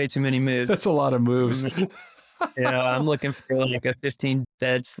there's way too many moves. That's a lot of moves. I'm looking for like a 15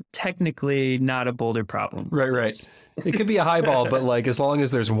 that's technically not a boulder problem. Right. It could be a high ball, but like as long as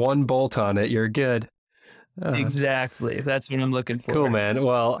there's one bolt on it, you're good. Exactly. That's what I'm looking for. Cool, man.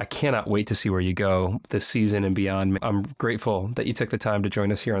 Well, I cannot wait to see where you go this season and beyond. I'm grateful that you took the time to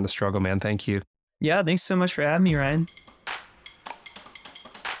join us here on The Struggle, man. Thank you. Yeah, thanks so much for having me, Ryan.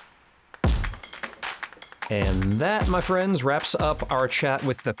 And that, my friends, wraps up our chat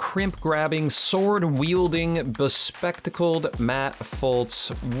with the crimp-grabbing, sword-wielding, bespectacled Matt Fultz.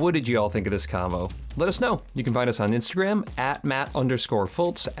 What did you all think of this convo? Let us know. You can find us on Instagram at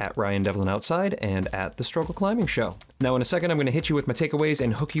Matt_Fultz, at Ryan Devlin Outside, and at The Struggle Climbing Show. Now, in a second, I'm going to hit you with my takeaways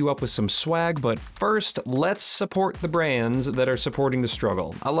and hook you up with some swag, but first, let's support the brands that are supporting The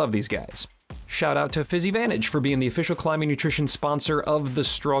Struggle. I love these guys. Shout out to PhysiVantage for being the official climbing nutrition sponsor of The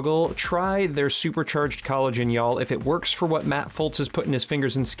Struggle. Try their supercharged collagen, y'all. If it works for what Matt Fultz is putting his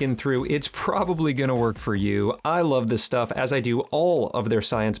fingers and skin through, it's probably gonna work for you. I love this stuff, as I do all of their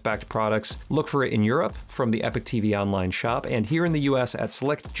science-backed products. Look for it in Europe from the Epic TV online shop, and here in the US at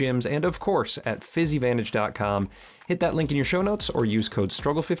select gyms, and of course at physivantage.com. Hit that link in your show notes or use code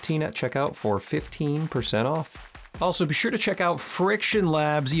STRUGGLE15 at checkout for 15% off. Also, be sure to check out Friction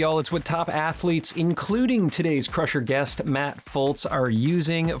Labs, y'all. It's what top athletes, including today's Crusher guest, Matt Fultz, are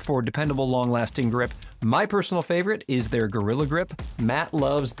using for dependable, long-lasting grip. My personal favorite is their Gorilla Grip. Matt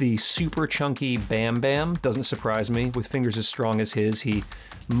loves the super chunky Bam Bam. Doesn't surprise me. With fingers as strong as his, he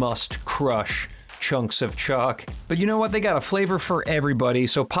must crush chunks of chalk. But you know what? They got a flavor for everybody.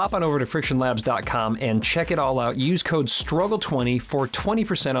 So pop on over to frictionlabs.com and check it all out. Use code STRUGGLE20 for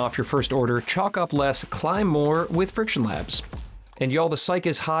 20% off your first order. Chalk up less, climb more with Friction Labs. And y'all, the psych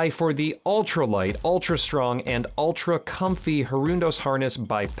is high for the ultra-light, ultra-strong, and ultra-comfy Harundos harness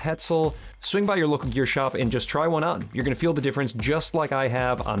by Petzl. Swing by your local gear shop and just try one on. You're going to feel the difference just like I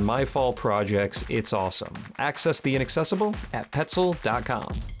have on my fall projects. It's awesome. Access the inaccessible at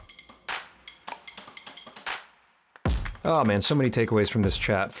petzl.com. Oh man, so many takeaways from this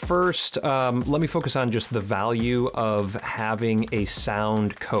chat. First, let me focus on just the value of having a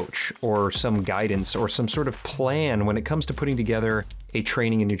sound coach or some guidance or some sort of plan when it comes to putting together a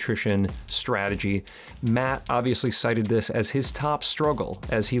training and nutrition strategy. Matt obviously cited this as his top struggle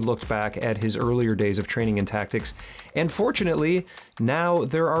as he looked back at his earlier days of training and tactics. And fortunately, now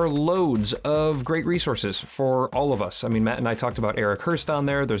there are loads of great resources for all of us. I mean, Matt and I talked about Eric Hurst on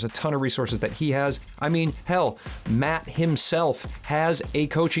there. There's a ton of resources that he has. I mean, hell, Matt himself has a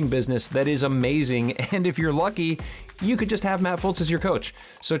coaching business that is amazing. And if you're lucky, you could just have Matt Fultz as your coach.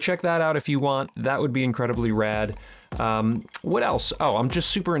 So check that out if you want. That would be incredibly rad. What else? Oh, I'm just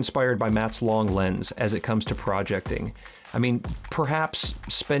super inspired by Matt's long lens as it comes to projecting. I mean, perhaps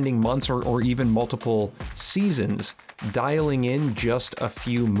spending months or even multiple seasons dialing in just a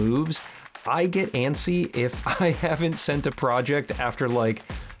few moves. I get antsy if I haven't sent a project after like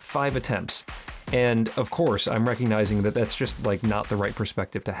 5 attempts. And of course, I'm recognizing that that's just like not the right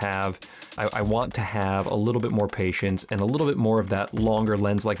perspective to have. I want to have a little bit more patience and a little bit more of that longer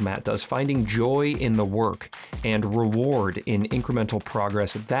lens like Matt does, finding joy in the work and reward in incremental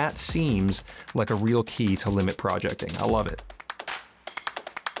progress. That seems like a real key to limit projecting. I love it.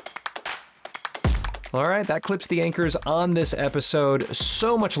 All right, that clips the anchors on this episode.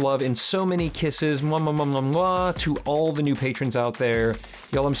 So much love and so many kisses, mwah, mwah, mwah, mwah, mwah, to all the new patrons out there.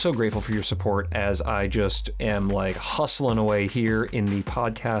 Y'all, I'm so grateful for your support as I just am like hustling away here in the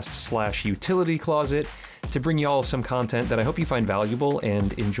podcast/utility closet to bring y'all some content that I hope you find valuable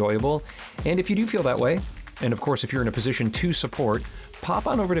and enjoyable. And if you do feel that way, and of course, if you're in a position to support, pop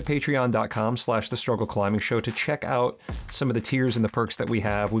on over to patreon.com/The Struggle Climbing Show to check out some of the tiers and the perks that we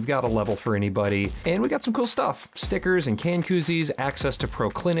have. We've got a level for anybody, and we got some cool stuff. Stickers and can koozies, access to pro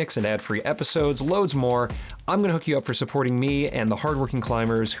clinics and ad-free episodes, loads more. I'm going to hook you up for supporting me and the hardworking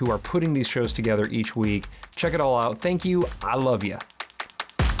climbers who are putting these shows together each week. Check it all out. Thank you. I love you.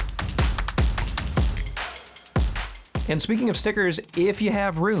 And speaking of stickers, if you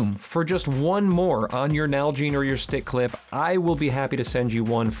have room for just one more on your Nalgene or your stick clip, I will be happy to send you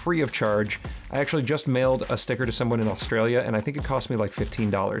one free of charge. I actually just mailed a sticker to someone in Australia, and I think it cost me like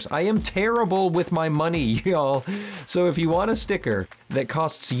 $15. I am terrible with my money, y'all. So if you want a sticker that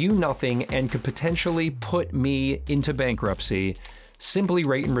costs you nothing and could potentially put me into bankruptcy, simply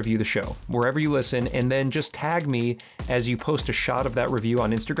rate and review the show wherever you listen, and then just tag me as you post a shot of that review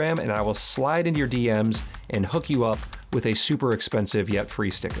on Instagram, and I will slide into your DMs and hook you up with a super expensive yet free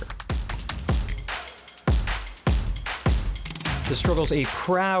sticker. The Struggle's a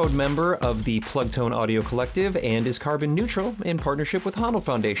proud member of the Plugtone Audio Collective and is carbon neutral in partnership with Honnold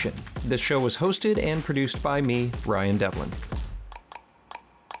Foundation. This show was hosted and produced by me, Ryan Devlin.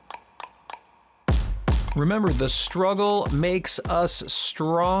 Remember, the struggle makes us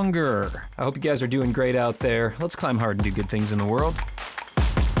stronger. I hope you guys are doing great out there. Let's climb hard and do good things in the world.